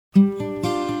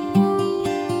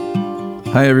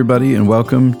Hi, everybody, and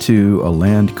welcome to A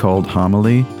Land Called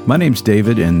Homily. My name's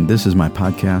David, and this is my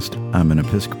podcast. I'm an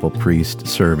Episcopal priest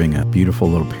serving a beautiful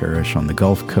little parish on the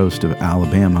Gulf Coast of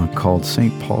Alabama called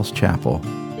St. Paul's Chapel.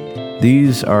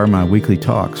 These are my weekly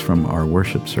talks from our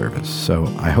worship service, so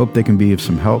I hope they can be of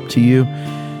some help to you.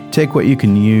 Take what you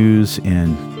can use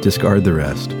and discard the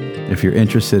rest. If you're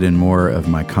interested in more of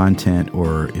my content,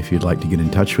 or if you'd like to get in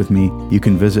touch with me, you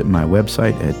can visit my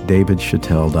website at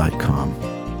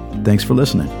davidchattel.com. Thanks for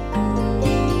listening. I'm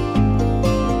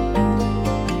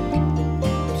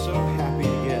so happy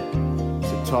to get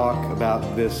to talk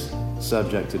about this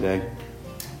subject today,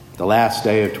 the last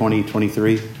day of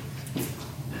 2023.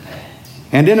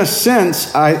 And in a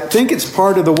sense, I think it's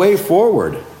part of the way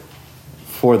forward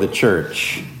for the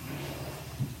church,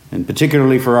 and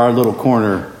particularly for our little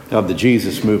corner of the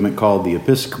Jesus movement called the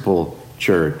Episcopal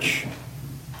Church.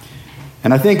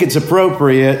 And I think it's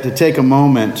appropriate to take a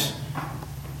moment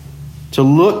to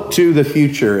look to the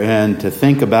future and to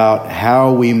think about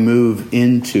how we move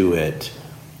into it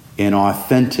in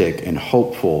authentic and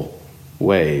hopeful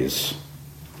ways.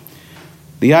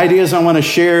 The ideas I want to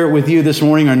share with you this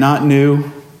morning are not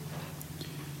new.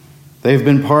 They've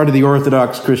been part of the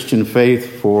Orthodox Christian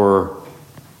faith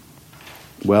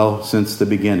since the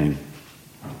beginning.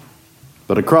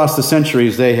 But across the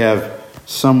centuries, they have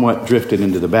somewhat drifted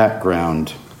into the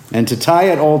background. And to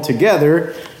tie it all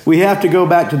together, we have to go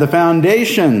back to the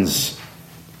foundations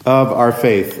of our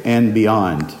faith and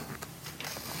beyond.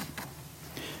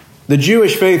 The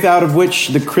Jewish faith out of which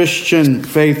the Christian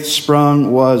faith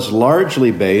sprung was largely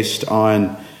based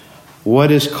on what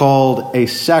is called a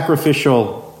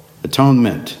sacrificial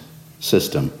atonement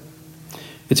system.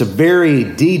 It's a very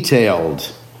detailed,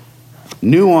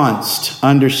 nuanced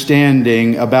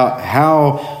understanding about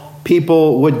how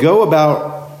people would go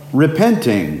about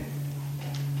repenting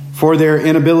for their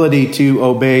inability to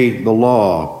obey the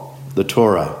law, the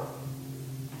Torah.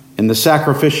 In the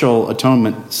sacrificial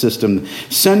atonement system,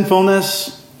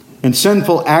 sinfulness and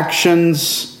sinful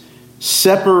actions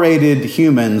separated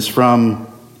humans from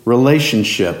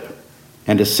relationship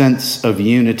and a sense of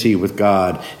unity with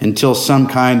God until some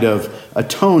kind of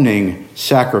atoning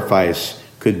sacrifice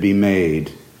could be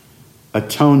made.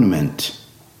 Atonement.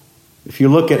 If you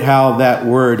look at how that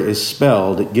word is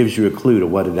spelled, it gives you a clue to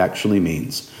what it actually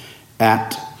means.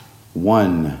 At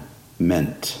one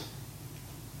meant.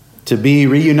 To be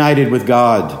reunited with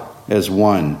God as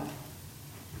one.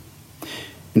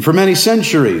 And for many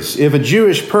centuries, if a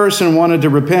Jewish person wanted to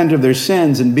repent of their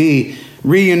sins and be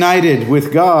reunited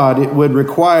with God, it would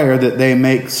require that they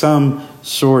make some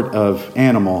sort of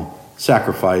animal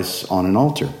sacrifice on an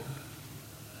altar.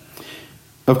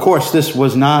 Of course, this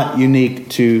was not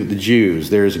unique to the Jews.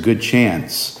 There is a good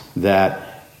chance that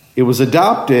it was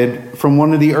adopted from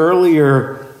one of the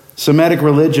earlier Semitic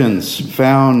religions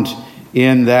found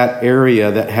in that area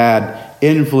that had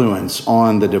influence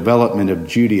on the development of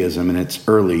Judaism in its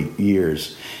early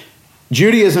years.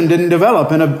 Judaism didn't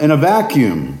develop in a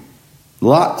vacuum.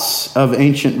 Lots of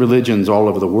ancient religions all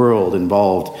over the world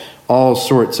involved all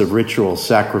sorts of ritual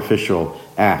sacrificial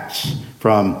acts,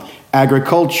 from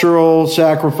agricultural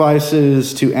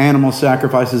sacrifices to animal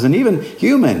sacrifices and even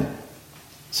human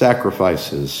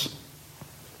sacrifices.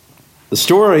 The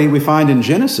story we find in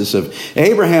Genesis of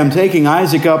Abraham taking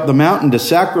Isaac up the mountain to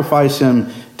sacrifice him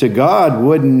to God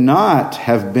would not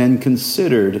have been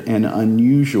considered an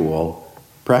unusual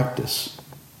practice.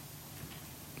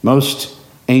 Most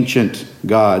ancient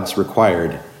gods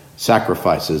required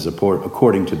sacrifices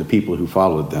according to the people who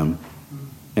followed them.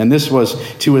 And this was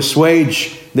to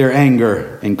assuage their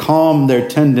anger and calm their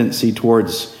tendency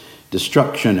towards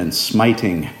destruction and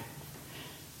smiting.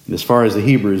 As far as the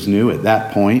Hebrews knew at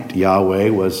that point, Yahweh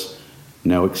was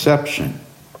no exception.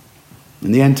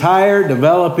 And the entire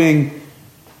developing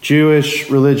Jewish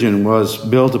religion was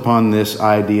built upon this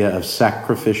idea of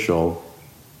sacrificial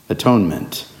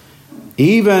atonement,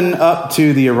 even up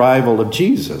to the arrival of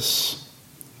Jesus,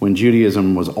 when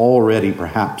Judaism was already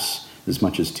perhaps as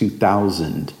much as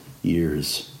 2,000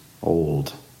 years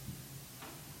old.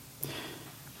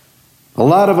 A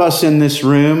lot of us in this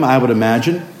room, I would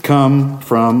imagine, come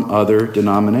from other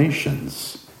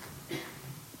denominations.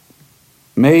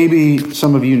 Maybe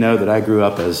some of you know that I grew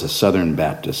up as a Southern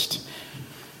Baptist.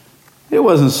 It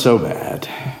wasn't so bad.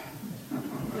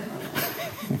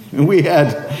 We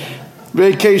had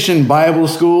vacation Bible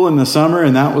school in the summer,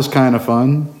 and that was kind of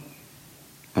fun.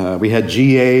 We had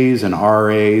GAs and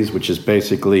RAs, which is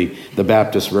basically the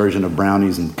Baptist version of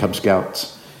brownies and Cub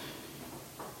Scouts.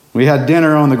 We had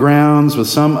dinner on the grounds with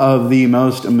some of the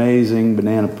most amazing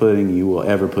banana pudding you will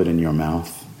ever put in your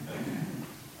mouth.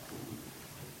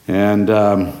 And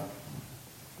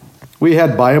We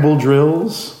had Bible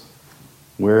drills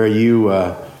where you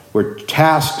were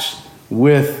tasked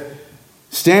with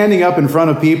standing up in front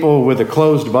of people with a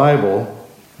closed Bible,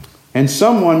 and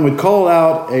someone would call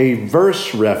out a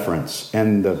verse reference,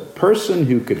 and the person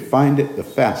who could find it the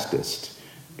fastest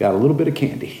got a little bit of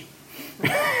candy.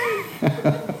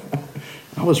 I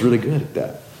was really good at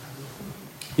that.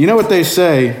 You know what they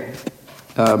say?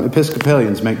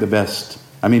 Baptists make the best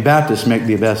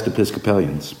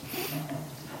Episcopalians.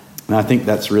 And I think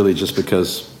that's really just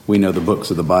because we know the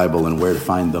books of the Bible and where to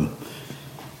find them.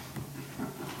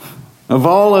 Of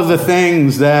all of the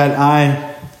things that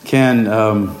I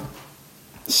can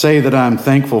say that I'm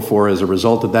thankful for as a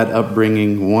result of that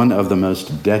upbringing, one of the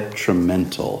most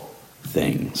detrimental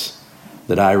things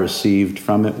that I received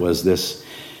from it was this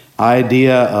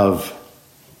idea of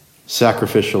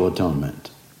sacrificial atonement.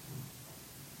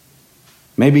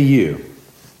 Maybe you,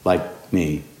 like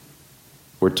me,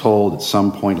 were told at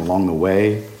some point along the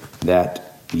way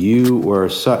that you were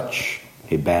such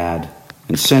a bad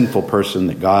and sinful person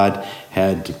that God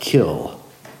had to kill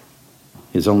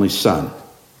his only son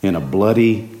in a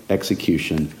bloody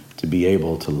execution to be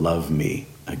able to love me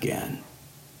again.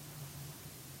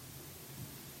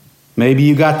 Maybe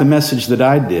you got the message that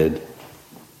I did,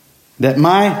 that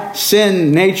my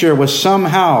sin nature was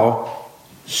somehow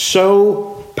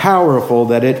so powerful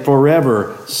that it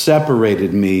forever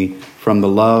separated me from the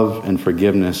love and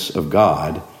forgiveness of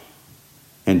God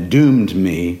and doomed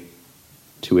me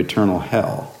to eternal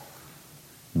hell.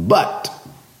 But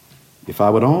if I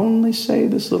would only say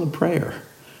this little prayer,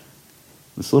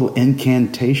 this little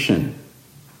incantation,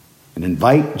 and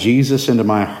invite Jesus into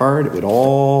my heart, it would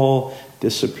all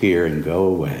disappear and go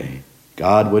away.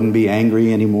 God wouldn't be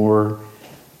angry anymore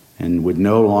and would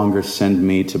no longer send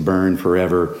me to burn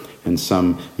forever in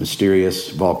some mysterious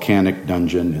volcanic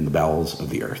dungeon in the bowels of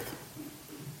the earth.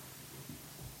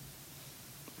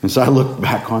 As I look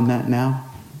back on that now,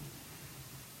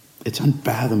 it's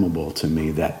unfathomable to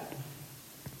me that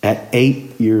at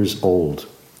 8 years old,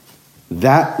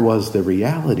 that was the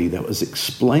reality that was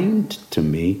explained to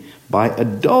me by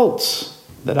adults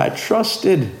that I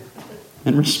trusted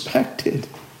and respected.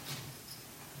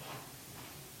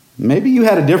 Maybe you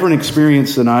had a different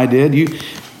experience than I did.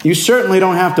 You certainly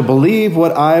don't have to believe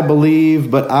what I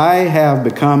believe, but I have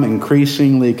become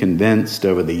increasingly convinced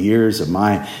over the years of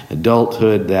my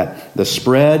adulthood that the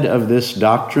spread of this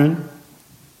doctrine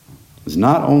is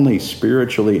not only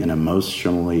spiritually and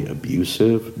emotionally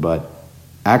abusive, but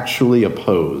actually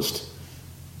opposed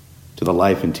to the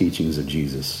life and teachings of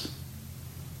Jesus.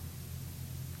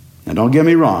 Now, don't get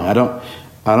me wrong.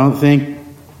 I don't think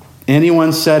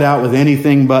anyone set out with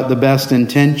anything but the best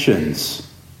intentions.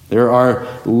 There are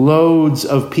loads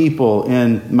of people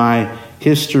in my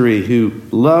history who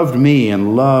loved me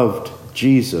and loved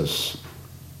Jesus.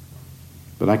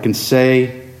 But I can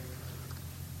say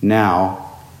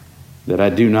now that I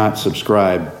do not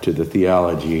subscribe to the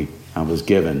theology I was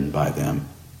given by them.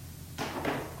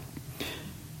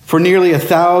 For nearly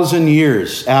 1,000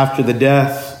 years after the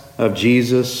death of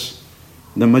Jesus,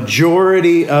 the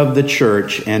majority of the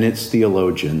church and its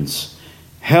theologians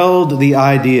held the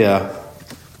idea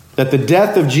that the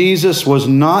death of Jesus was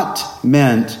not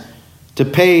meant to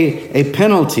pay a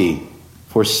penalty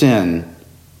for sin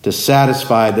to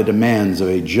satisfy the demands of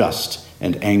a just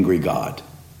and angry God.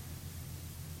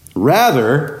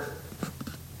 Rather,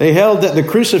 they held that the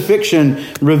crucifixion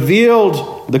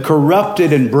revealed the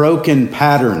corrupted and broken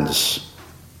patterns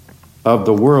of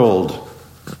the world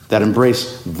that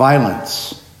embrace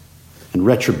violence and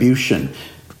retribution.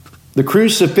 The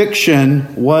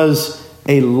crucifixion was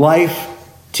a life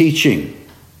teaching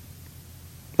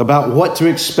about what to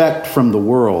expect from the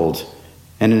world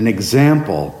and an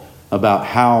example about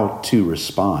how to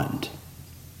respond.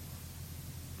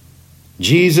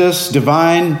 Jesus,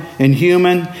 divine and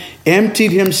human,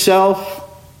 emptied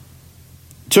himself,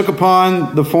 took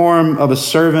upon the form of a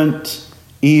servant,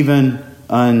 even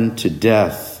unto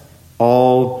death,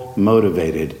 all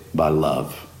motivated by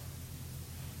love.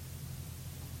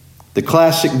 The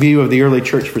classic view of the early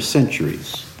church for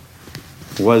centuries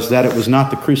was that it was not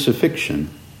the crucifixion,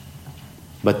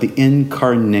 but the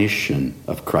incarnation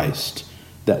of Christ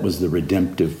that was the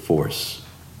redemptive force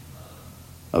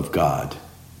of God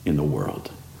in the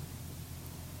world.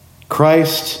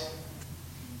 Christ,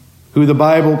 who the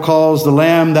Bible calls the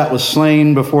Lamb that was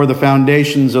slain before the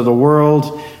foundations of the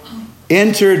world,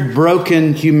 entered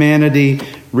broken humanity,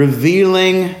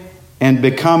 revealing and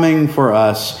becoming for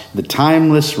us the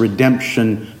timeless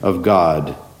redemption of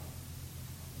God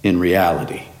in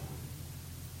reality.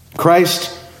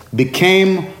 Christ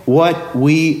became what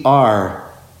we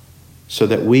are so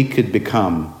that we could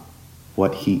become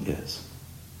what he is.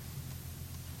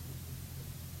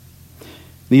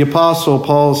 The Apostle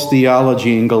Paul's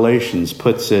theology in Galatians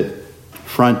puts it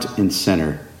front and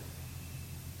center.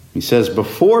 He says,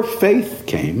 before faith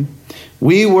came,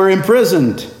 we were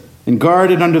imprisoned and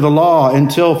guarded under the law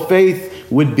until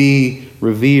faith would be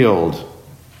revealed.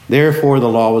 Therefore, the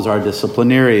law was our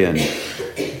disciplinarian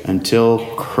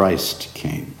until Christ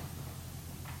came,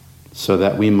 so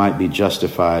that we might be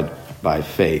justified by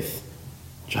faith,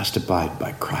 justified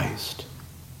by Christ.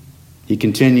 He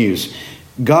continues,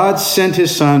 God sent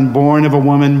his Son, born of a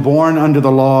woman, born under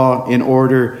the law, in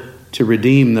order to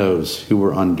redeem those who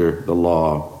were under the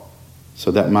law,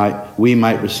 so that we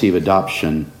might receive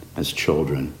adoption as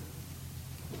children.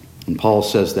 And Paul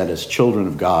says that as children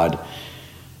of God,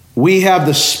 we have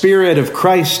the Spirit of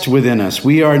Christ within us.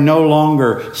 We are no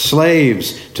longer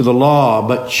slaves to the law,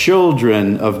 but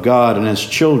children of God. And as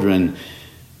children,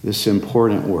 this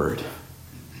important word,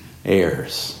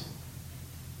 heirs,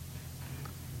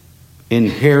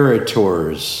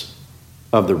 inheritors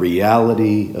of the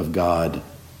reality of God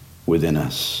within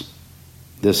us.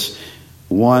 This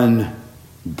one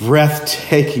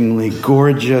breathtakingly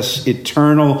gorgeous,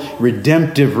 eternal,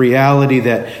 redemptive reality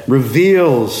that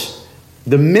reveals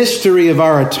the mystery of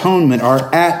our atonement,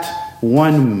 our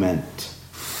at-one-ment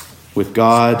with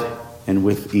God and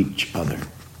with each other.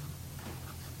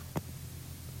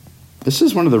 This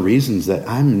is one of the reasons that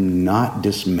I'm not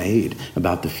dismayed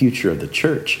about the future of the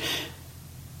church.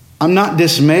 I'm not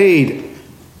dismayed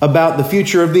about the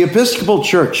future of the Episcopal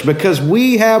Church, because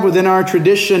we have within our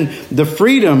tradition the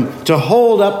freedom to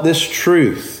hold up this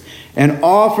truth and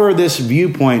offer this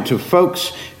viewpoint to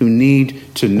folks who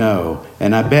need to know.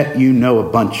 And I bet you know a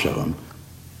bunch of them.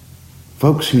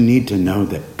 Folks who need to know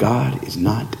that God is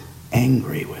not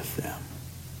angry with them.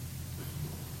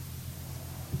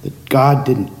 That God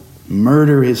didn't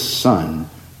murder his Son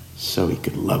so he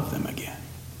could love them again.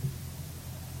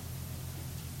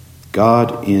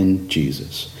 God in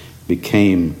Jesus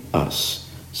became us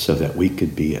so that we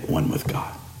could be at one with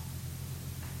God.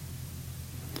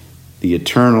 The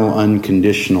eternal,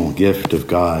 unconditional gift of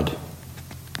God,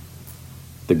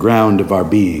 the ground of our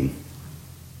being.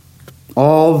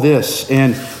 All this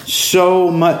and so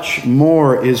much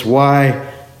more is why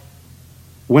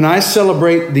when I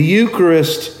celebrate the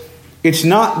Eucharist, it's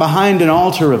not behind an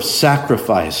altar of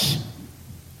sacrifice.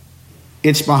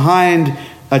 It's behind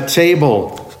a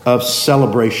table of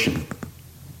celebration.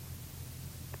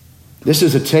 This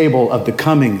is a table of the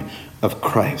coming of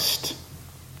Christ.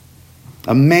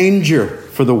 A manger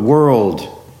for the world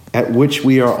at which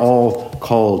we are all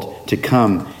called to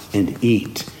come and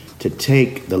eat, to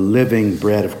take the living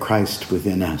bread of Christ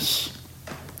within us.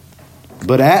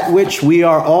 But at which we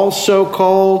are also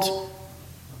called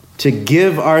to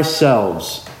give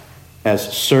ourselves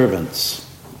as servants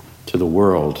to the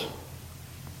world,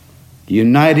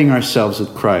 uniting ourselves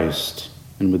with Christ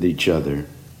and with each other.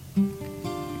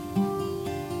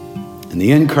 And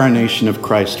the incarnation of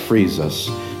Christ frees us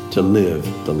to live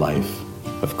the life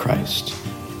of Christ.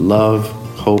 Love,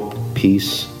 hope,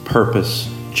 peace, purpose,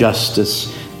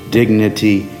 justice,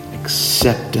 dignity,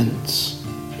 acceptance,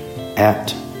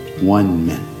 at one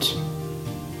ment,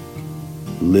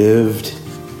 lived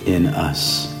in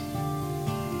us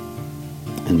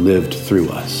and lived through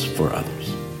us for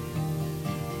others.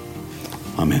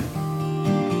 Amen.